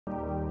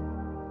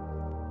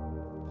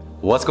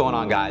What's going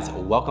on, guys?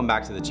 Welcome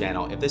back to the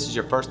channel. If this is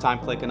your first time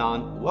clicking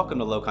on, welcome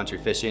to Low Country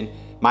Fishing.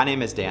 My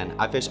name is Dan.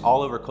 I fish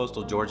all over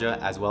coastal Georgia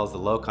as well as the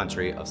low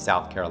country of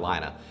South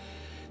Carolina.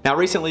 Now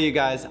recently, you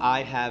guys,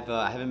 I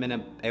haven't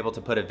been able to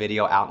put a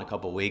video out in a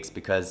couple weeks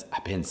because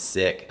I've been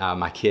sick.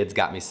 My kids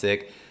got me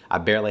sick. I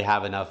barely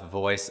have enough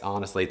voice,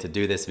 honestly, to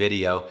do this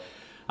video.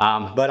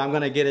 But I'm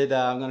gonna get it,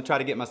 I'm gonna try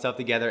to get myself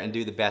together and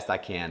do the best I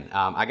can.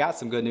 I got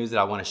some good news that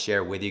I wanna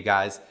share with you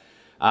guys.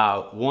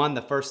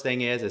 The first thing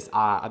is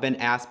I've been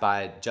asked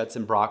by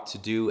Judson Brock to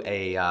do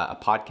a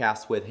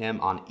podcast with him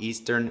on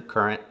Eastern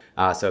Current.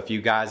 So if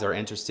you guys are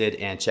interested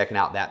in checking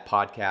out that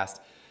podcast,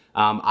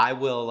 I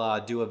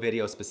will do a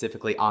video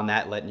specifically on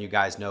that, letting you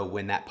guys know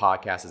when that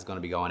podcast is going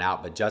to be going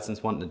out. But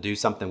Judson's wanting to do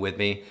something with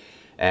me,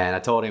 and I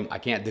told him I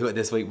can't do it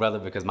this week, brother,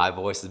 because my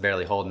voice is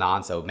barely holding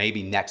on. So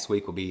maybe next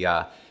week will be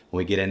when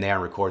we get in there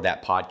and record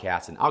that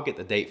podcast, and I'll get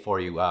the date for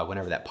you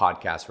whenever that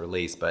podcast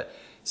release. But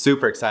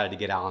super excited to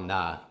get on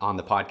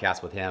the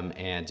podcast with him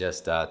and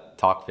just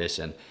talk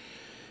fishing.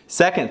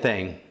 Second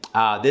thing,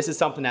 this is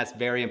something that's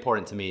very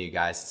important to me, you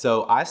guys.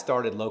 So I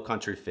started low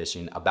country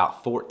fishing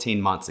about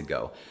 14 months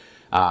ago.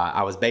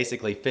 I was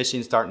basically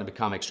fishing, starting to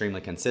become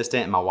extremely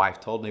consistent, and my wife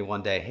told me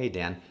one day, hey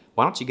Dan,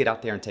 why don't you get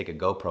out there and take a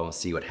GoPro and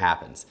see what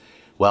happens?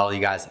 Well,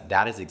 you guys,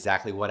 that is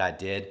exactly what I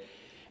did.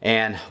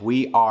 And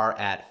we are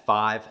at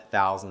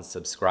 5,000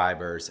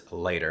 subscribers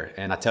later.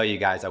 And I tell you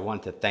guys, I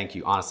wanted to thank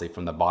you honestly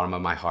from the bottom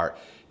of my heart.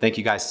 Thank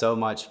you guys so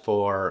much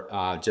for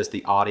just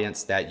the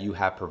audience that you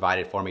have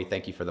provided for me.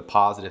 Thank you for the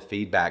positive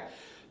feedback,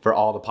 for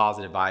all the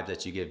positive vibes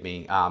that you give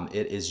me.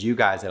 It is you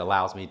guys that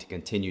allows me to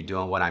continue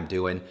doing what I'm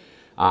doing.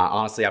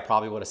 Honestly, I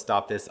probably would have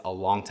stopped this a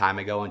long time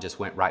ago and just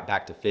went right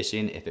back to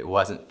fishing if it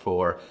wasn't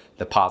for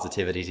the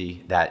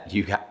positivity that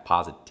you got,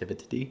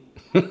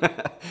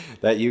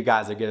 that you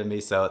guys are giving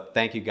me. So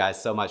thank you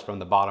guys so much from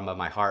the bottom of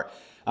my heart.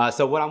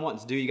 So what I'm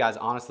wanting to do, you guys,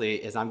 honestly,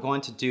 is I'm going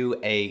to do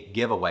a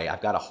giveaway.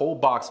 I've got a whole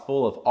box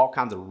full of all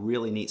kinds of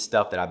really neat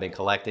stuff that I've been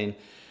collecting,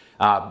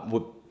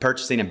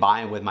 purchasing and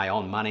buying with my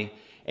own money.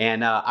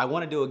 And I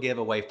want to do a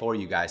giveaway for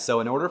you guys. So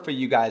in order for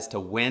you guys to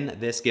win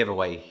this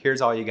giveaway,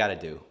 here's all you got to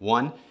do.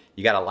 One,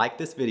 you got to like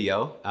this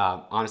video.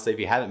 Honestly, if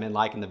you haven't been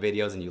liking the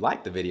videos and you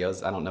like the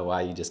videos, I don't know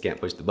why you just can't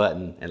push the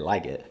button and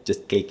like it.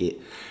 Just kick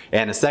it.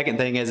 And the second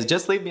thing is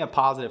just leave me a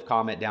positive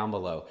comment down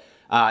below.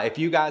 If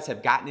you guys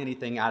have gotten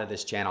anything out of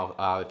this channel,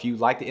 if you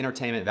like the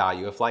entertainment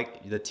value, if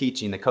like the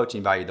teaching, the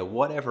coaching value, the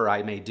whatever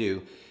I may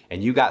do,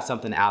 and you got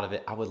something out of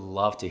it, I would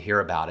love to hear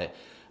about it.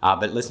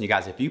 But listen, you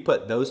guys, if you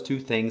put those two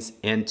things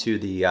into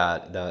the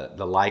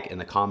like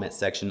and the comment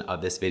section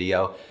of this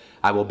video,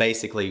 I will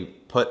basically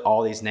put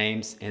all these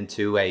names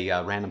into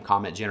a random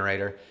comment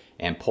generator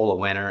and pull a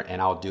winner,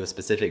 and I'll do a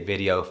specific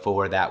video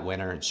for that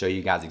winner and show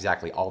you guys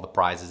exactly all the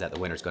prizes that the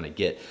winner's gonna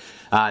get.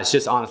 It's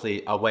just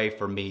honestly a way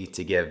for me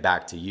to give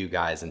back to you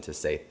guys and to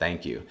say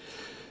thank you.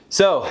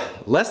 So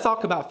let's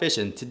talk about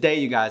fishing. Today,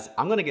 you guys,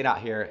 I'm gonna get out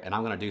here and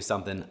I'm gonna do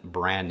something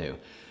brand new.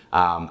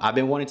 I've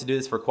been wanting to do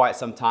this for quite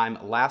some time.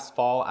 Last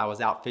fall, I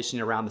was out fishing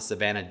around the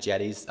Savannah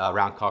Jetties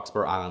around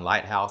Cockspur Island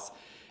Lighthouse.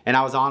 And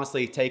I was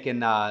honestly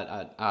taking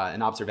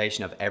an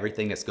observation of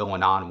everything that's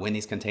going on when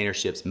these container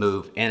ships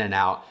move in and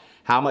out,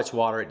 how much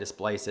water it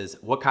displaces,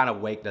 what kind of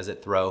wake does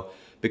it throw,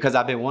 because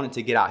I've been wanting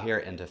to get out here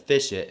and to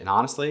fish it. And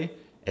honestly,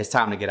 it's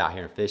time to get out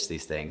here and fish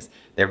these things.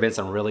 There have been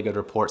some really good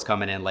reports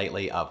coming in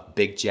lately of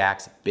big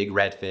jacks, big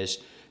redfish,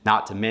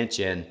 not to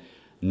mention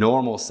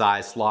normal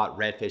size slot,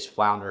 redfish,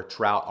 flounder,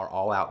 trout are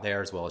all out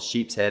there, as well as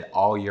sheep's head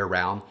all year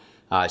round.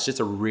 It's just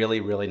a really,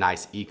 really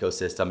nice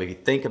ecosystem. If you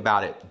think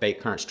about it, bait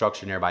current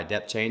structure nearby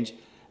depth change,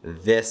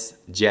 this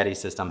jetty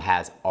system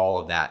has all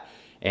of that.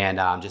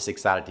 And I'm just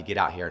excited to get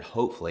out here and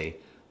hopefully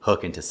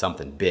hook into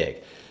something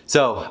big.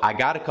 So I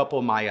got a couple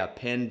of my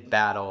Penn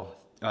Battle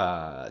 2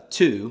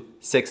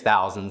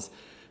 6000s.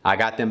 I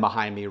got them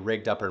behind me,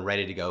 rigged up and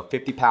ready to go.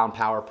 50-pound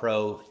Power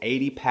Pro,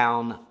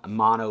 80-pound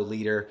mono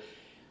leader,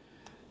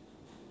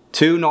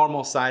 2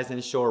 normal size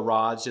inshore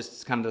rods,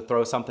 just kind of to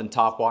throw something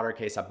top water in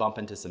case I bump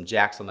into some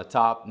jacks on the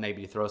top,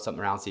 maybe throw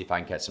something around, see if I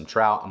can catch some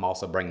trout. I'm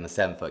also bringing the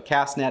 7-foot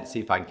cast net,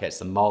 see if I can catch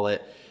some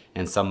mullet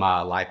and some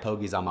live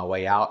pogies on my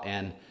way out.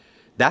 And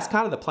that's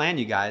kind of the plan,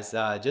 you guys,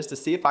 just to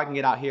see if I can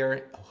get out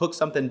here, hook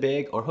something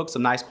big or hook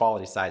some nice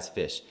quality size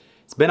fish.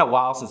 It's been a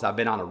while since I've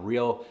been on a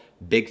real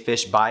big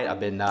fish bite. I've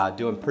been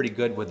doing pretty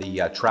good with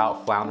the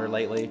trout flounder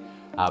lately.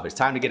 But it's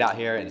time to get out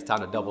here and it's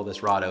time to double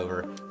this rod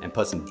over and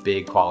put some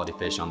big quality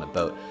fish on the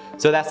boat.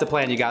 So that's the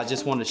plan, you guys.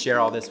 Just wanted to share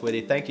all this with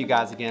you. Thank you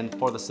guys again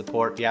for the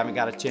support. If you haven't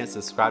got a chance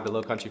to subscribe to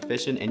Low Country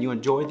Fishing and you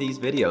enjoy these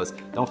videos,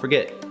 don't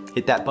forget,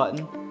 hit that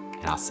button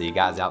and I'll see you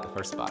guys out the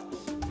first spot.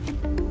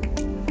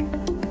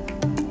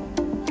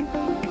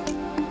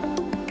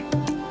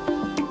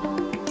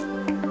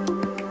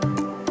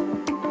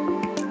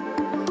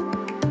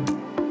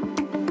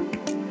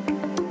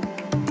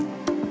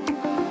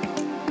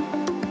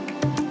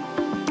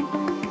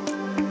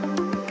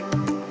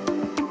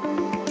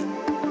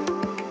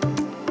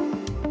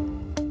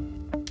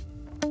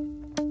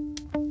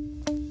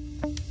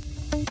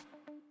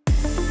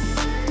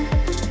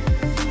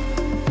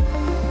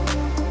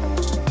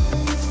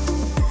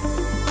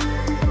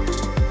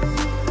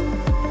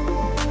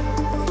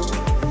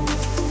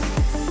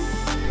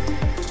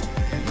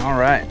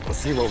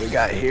 see what we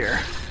got here.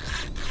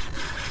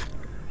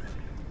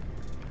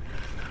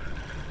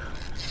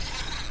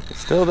 It's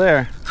still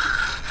there.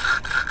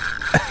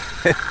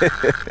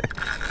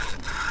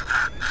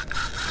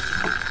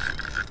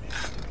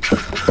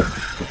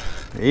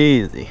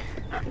 Easy.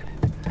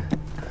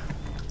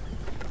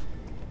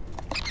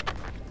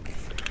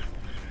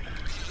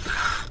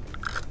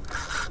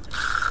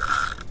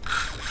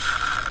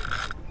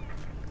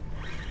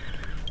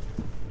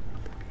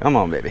 Come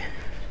on, baby.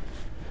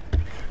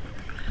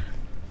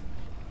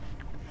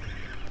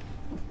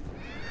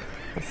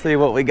 Let's see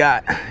what we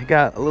got.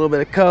 Got a little bit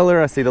of color.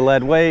 I see the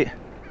lead weight.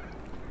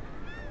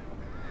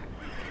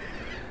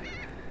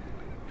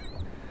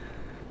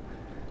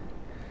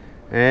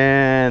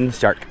 And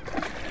shark.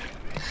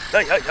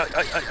 Ay, ay, ay,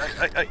 ay, ay,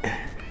 ay, ay.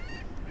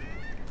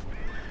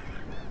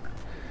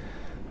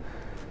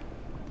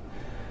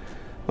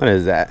 What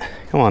is that?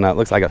 Come on up.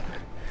 Looks like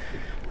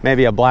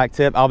maybe a black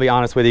tip. I'll be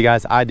honest with you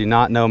guys, I do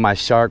not know my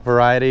shark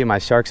variety, my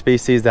shark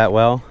species that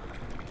well.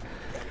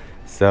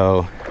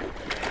 So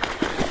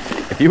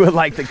if you would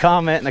like to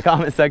comment in the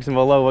comment section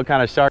below what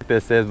kind of shark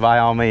this is, by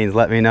all means,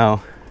 let me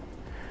know.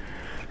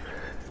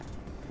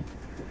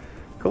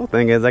 Cool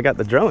thing is I got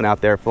the drone out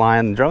there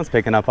flying. The drone's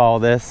picking up all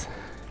this.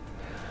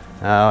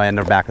 Oh, and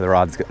the back of the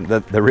rod's,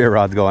 the rear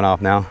rod's going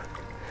off now.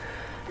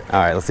 All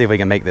right, let's see if we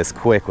can make this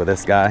quick with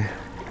this guy.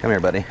 Come here,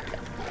 buddy.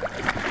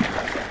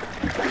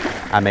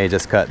 I may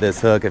just cut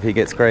this hook if he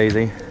gets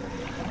crazy.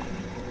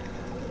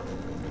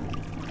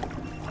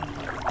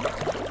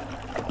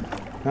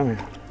 Come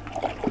here.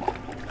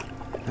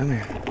 Come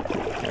here.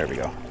 There we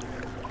go.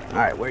 All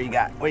right, where you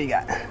got? What you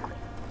got?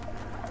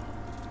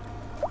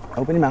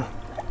 Open your mouth.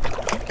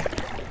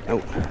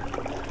 Nope.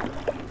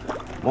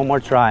 One more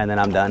try and then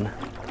I'm done.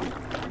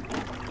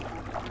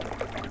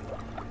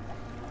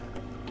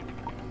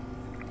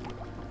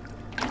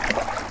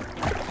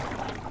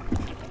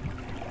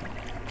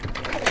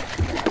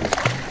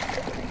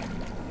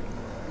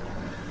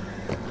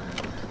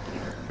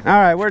 All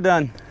right, we're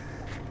done.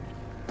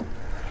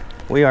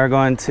 We are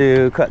going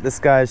to cut this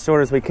guy as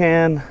short as we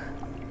can.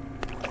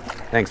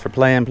 Thanks for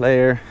playing,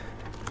 player.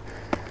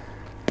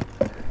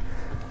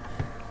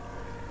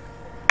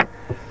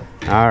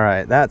 All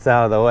right, that's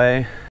out of the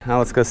way. Now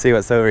let's go see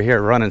what's over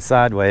here running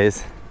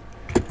sideways.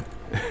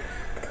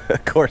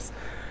 Of course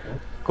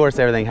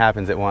everything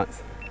happens at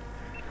once.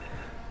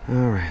 All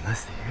right, let's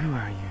see, who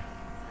are you?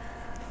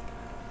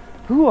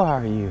 Who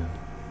are you?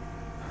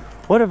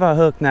 What have I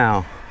hooked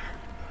now?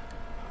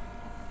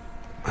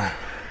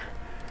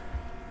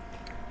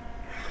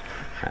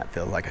 That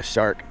feels like a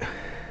shark.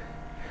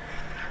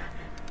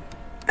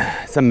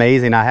 It's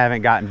amazing I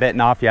haven't gotten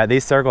bitten off yet.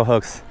 These circle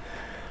hooks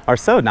are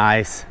so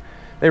nice.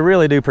 They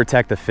really do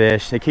protect the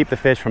fish. They keep the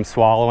fish from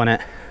swallowing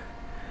it.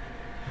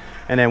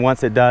 And then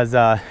once it does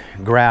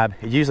grab,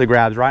 it usually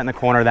grabs right in the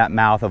corner of that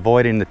mouth,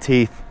 avoiding the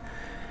teeth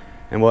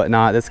and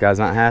whatnot. This guy's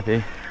not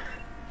happy.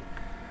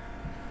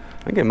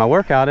 I'm getting my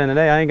workout in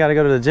today. I ain't got to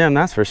go to the gym,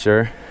 that's for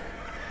sure.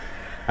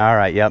 All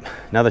right, yep,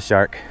 another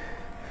shark.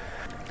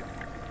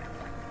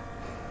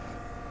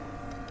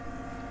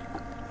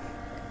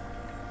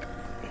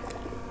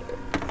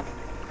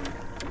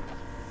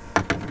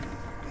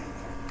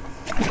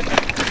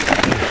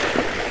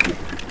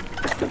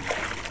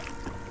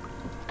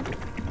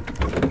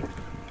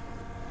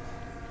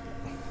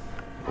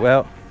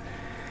 Well,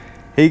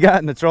 he got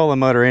in the trolling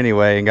motor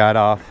anyway and got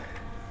off.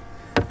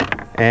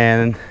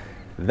 And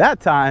that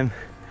time,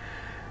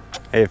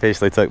 he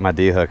officially took my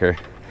D-hooker.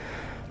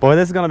 Boy,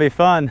 this is gonna be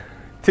fun.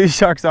 2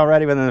 sharks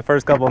already within the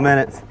first couple of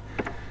minutes.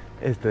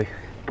 Is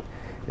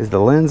the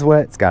lens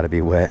wet? It's gotta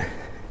be wet.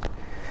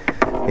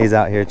 He's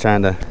out here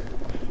trying to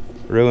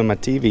ruin my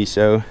TV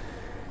show.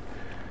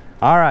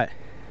 All right,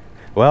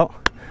 well,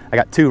 I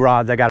got 2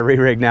 rods I gotta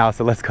re-rig now,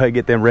 so let's go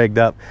get them rigged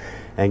up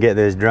and get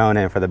this drone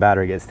in before the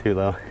battery gets too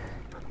low.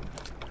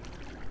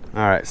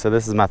 All right, so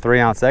this is my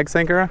 3-ounce egg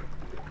sinker.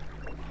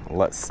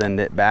 Let's send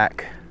it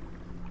back.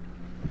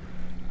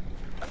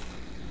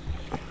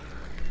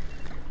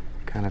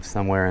 Kind of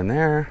somewhere in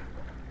there.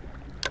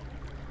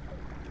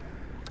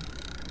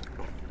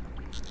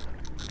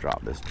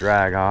 Drop this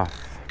drag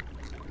off.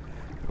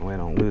 I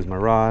don't lose my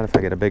rod if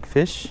I get a big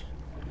fish.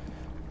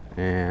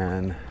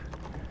 And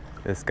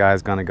this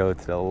guy's gonna go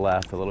to the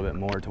left a little bit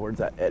more towards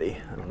that eddy.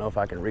 I don't know if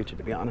I can reach it,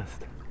 to be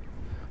honest.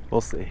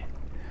 We'll see.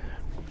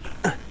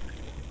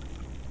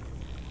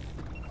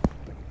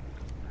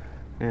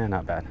 Yeah,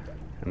 not bad.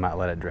 I might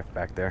let it drift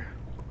back there.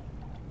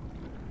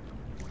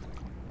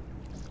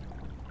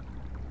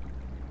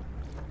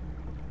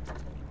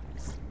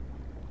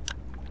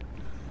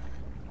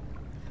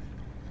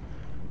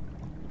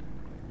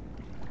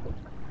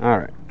 All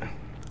right.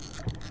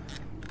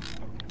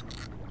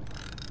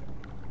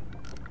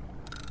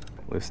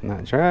 Loosen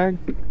that drag.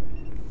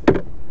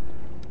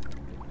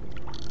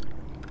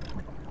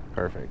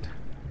 Perfect.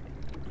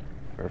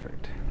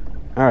 Perfect.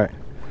 All right.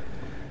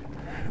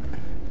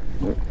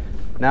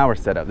 Now we're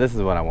set up. This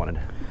is what I wanted.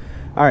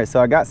 All right,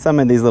 so I got some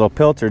of these little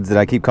pilchards that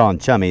I keep calling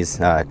chummies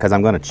because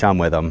I'm going to chum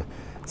with them.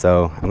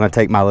 So I'm going to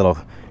take my little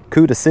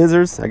Cuda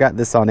scissors. I got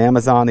this on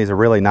Amazon. These are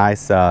really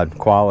nice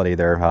quality.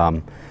 They're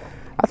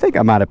I think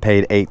I might have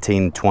paid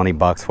 18-20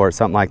 bucks for it,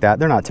 something like that.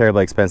 They're not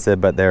terribly expensive,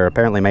 but they're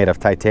apparently made of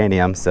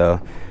titanium, so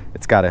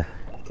it's got a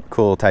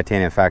cool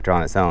titanium factor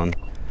on its own.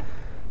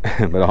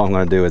 But all I'm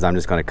going to do is I'm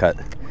just going to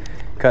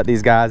cut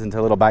these guys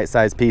into little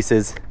bite-sized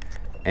pieces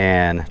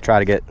and try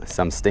to get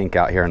some stink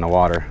out here in the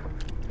water,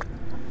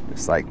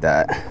 just like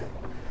that.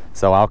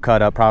 So I'll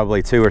cut up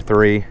probably 2 or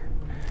 3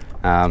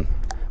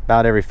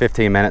 about every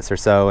 15 minutes or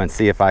so, and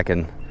see if I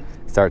can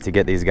start to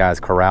get these guys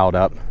corralled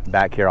up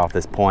back here off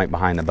this point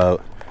behind the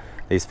boat.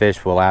 These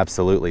fish will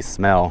absolutely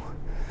smell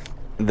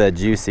the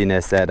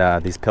juiciness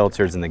that these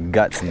pilchards and the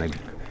guts and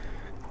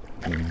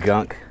the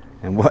gunk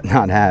and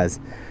whatnot has,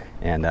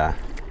 and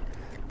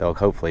they'll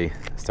hopefully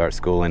start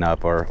schooling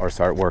up or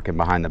start working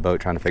behind the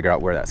boat, trying to figure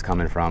out where that's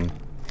coming from.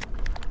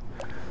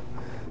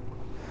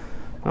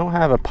 I don't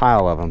have a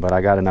pile of them, but I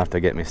got enough to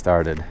get me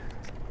started.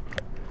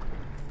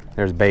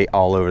 There's bait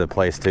all over the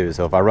place too,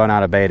 so if I run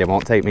out of bait, it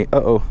won't take me,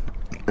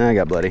 I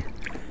got bloody.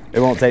 It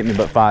won't take me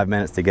but 5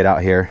 minutes to get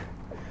out here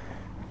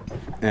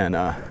and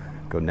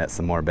go net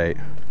some more bait.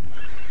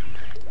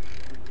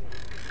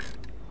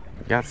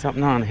 Got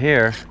something on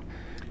here.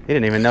 He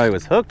didn't even know he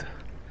was hooked.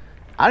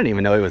 I didn't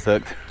even know he was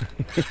hooked.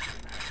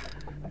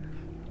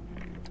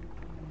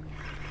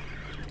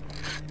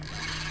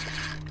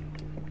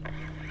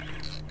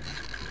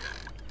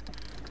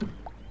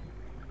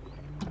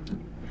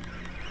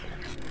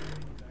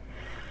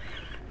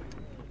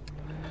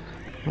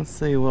 Let's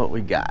see what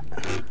we got.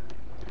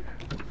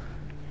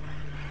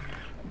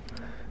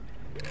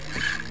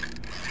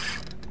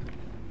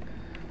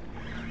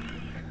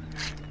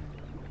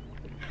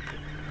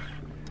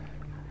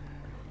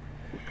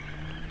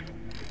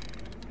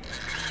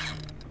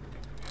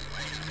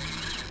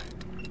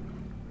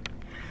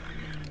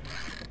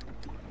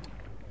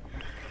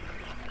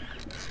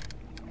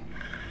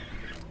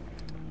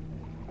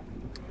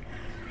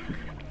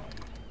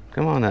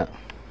 Come on up.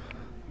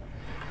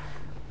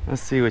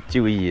 Let's see what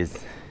you is.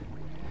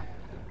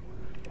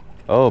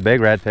 Oh, big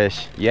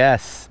redfish.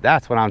 Yes,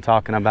 that's what I'm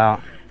talking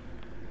about.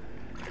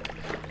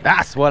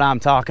 That's what I'm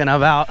talking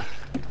about.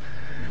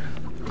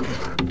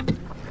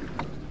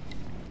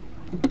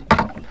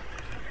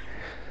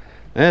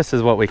 This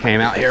is what we came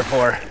out here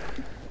for.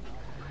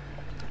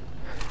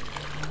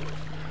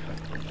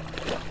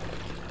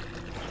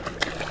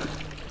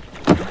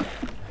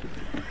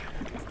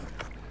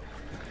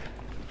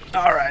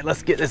 All right,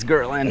 let's get this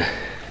girl in.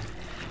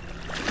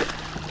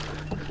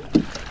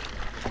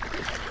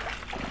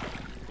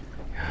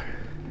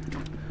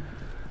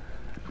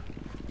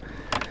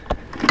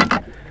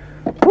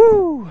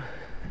 Woo!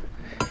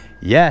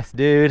 Yes,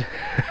 dude.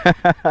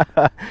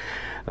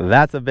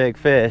 That's a big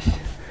fish.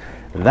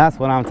 That's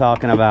what I'm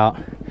talking about.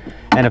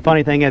 And the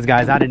funny thing is,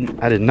 guys, I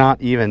did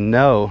not even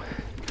know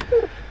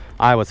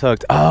I was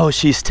hooked. Oh,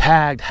 she's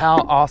tagged. How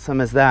awesome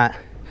is that?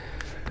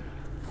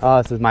 Oh,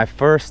 this is my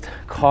first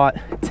caught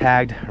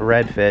tagged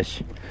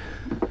redfish.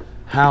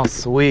 How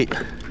sweet.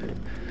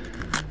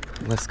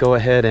 Let's go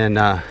ahead and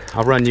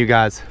I'll run you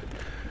guys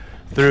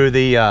through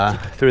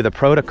the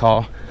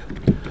protocol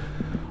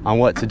on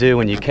what to do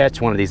when you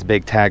catch one of these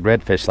big tagged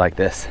redfish like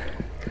this.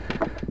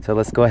 So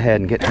let's go ahead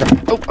and get her.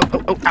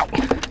 Ow.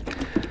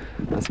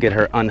 Let's get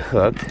her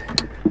unhooked.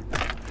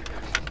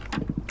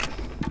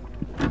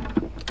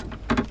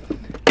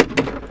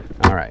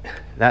 All right,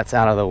 that's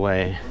out of the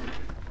way.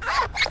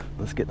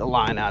 Let's get the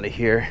line out of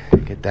here,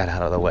 get that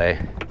out of the way.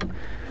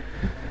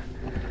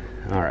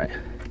 All right,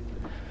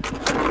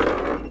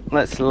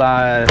 let's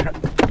slide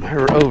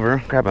her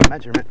over, grab a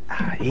measurement.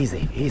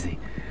 Easy, easy.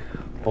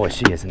 Boy,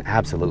 she is an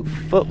absolute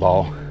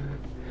football.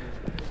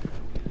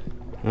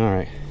 All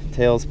right,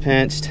 tail's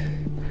pinched,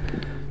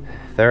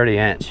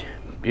 30-inch,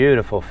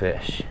 beautiful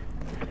fish.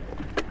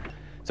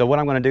 So what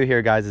I'm gonna do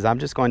here, guys, is I'm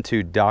just going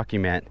to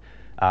document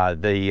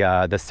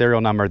the serial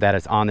number that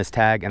is on this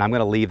tag, and I'm going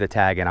to leave the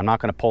tag in. I'm not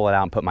going to pull it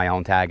out and put my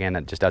own tag in.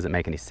 It just doesn't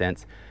make any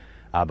sense.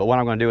 But what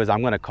I'm going to do is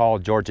I'm going to call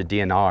Georgia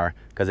DNR,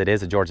 because it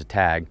is a Georgia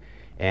tag,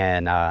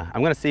 and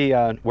I'm going to see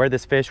where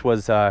this fish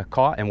was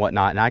caught and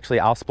whatnot. And actually,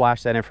 I'll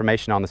splash that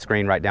information on the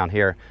screen right down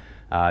here.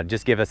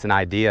 Just give us an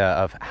idea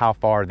of how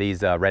far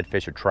these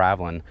redfish are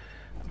traveling.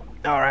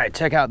 All right,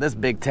 check out this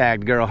big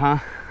tagged girl,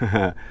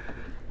 huh?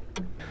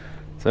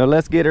 So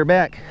let's get her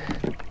back.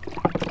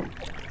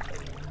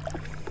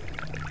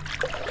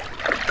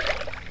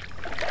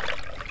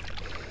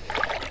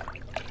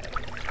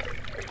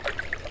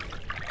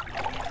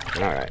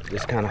 All right,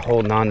 just kind of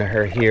holding on to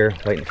her here,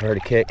 waiting for her to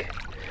kick.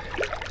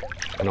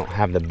 I don't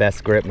have the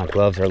best grip. My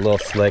gloves are a little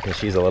slick and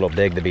she's a little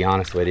big, to be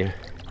honest with you.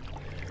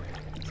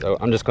 So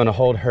I'm just gonna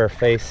hold her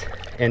face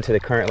into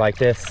the current like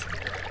this,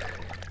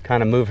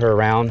 kind of move her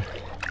around,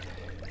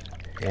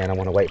 and I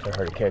wanna wait for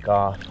her to kick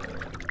off.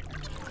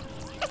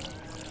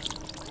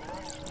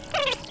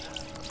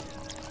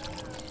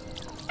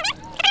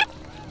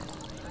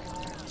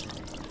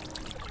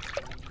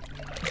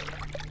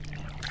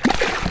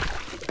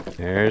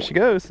 There she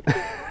goes.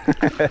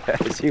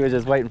 She was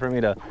just waiting for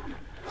me to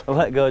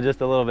let go just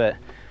a little bit.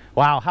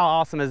 Wow, how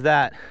awesome is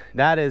that?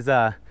 That is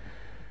a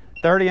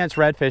 30-inch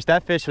redfish.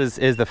 That fish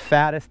is the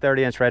fattest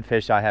 30-inch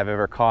redfish I have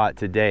ever caught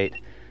to date.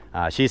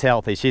 She's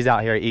healthy. She's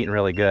out here eating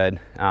really good.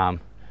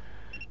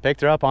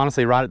 Picked her up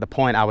honestly right at the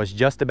point I was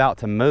just about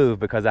to move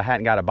because I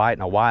hadn't got a bite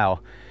in a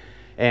while.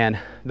 And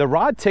the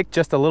rod ticked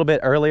just a little bit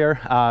earlier.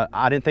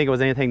 I didn't think it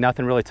was anything,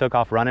 nothing really took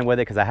off running with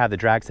it because I have the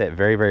drag set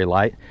very, very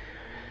light.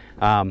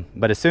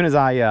 But as soon as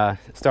I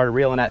started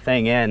reeling that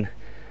thing in,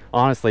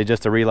 honestly,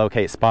 just to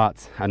relocate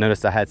spots, I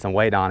noticed I had some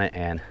weight on it,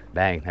 and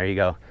bang, there you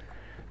go,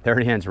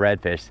 30-inch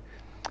redfish.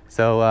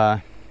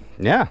 So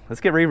yeah, let's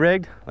get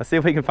re-rigged. Let's see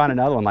if we can find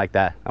another one like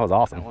that. That was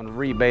awesome. That one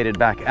rebaited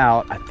back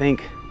out. I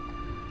think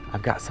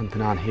I've got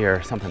something on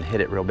here. Something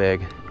hit it real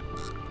big.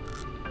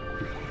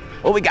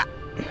 What we got?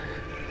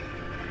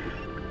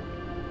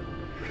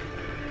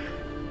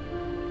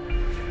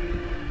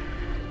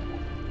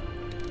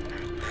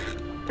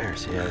 There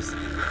she is.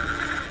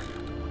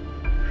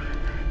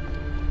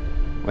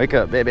 Wake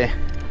up, baby.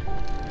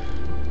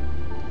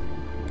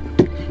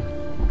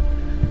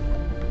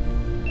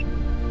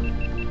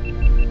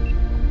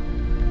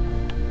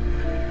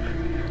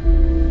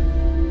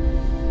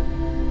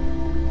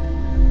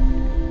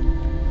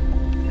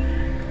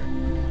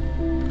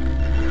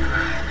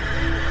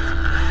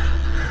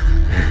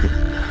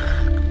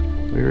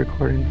 We're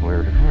recording,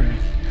 we're recording.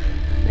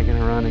 Making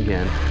a run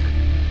again.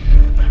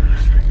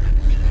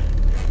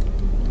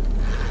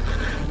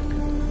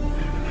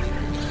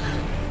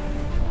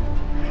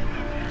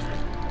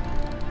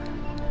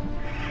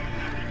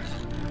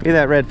 Look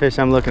at that redfish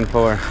I'm looking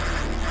for.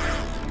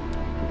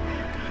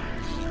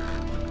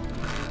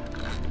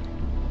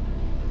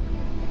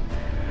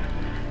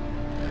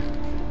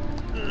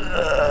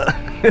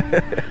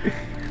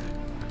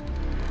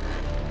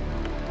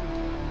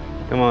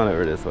 Come on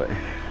over this way.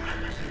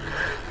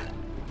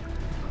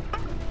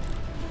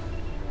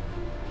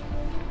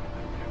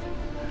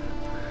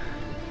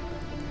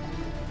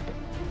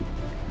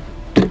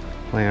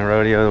 Playing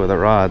rodeo with the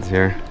rods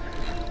here.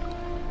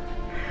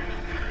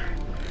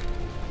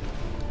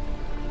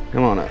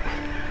 Come on up.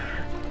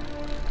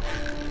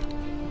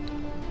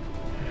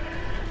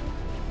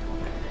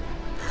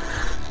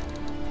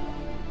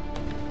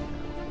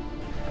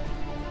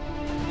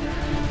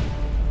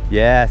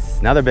 Yes,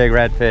 another big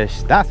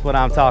redfish. That's what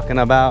I'm talking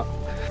about.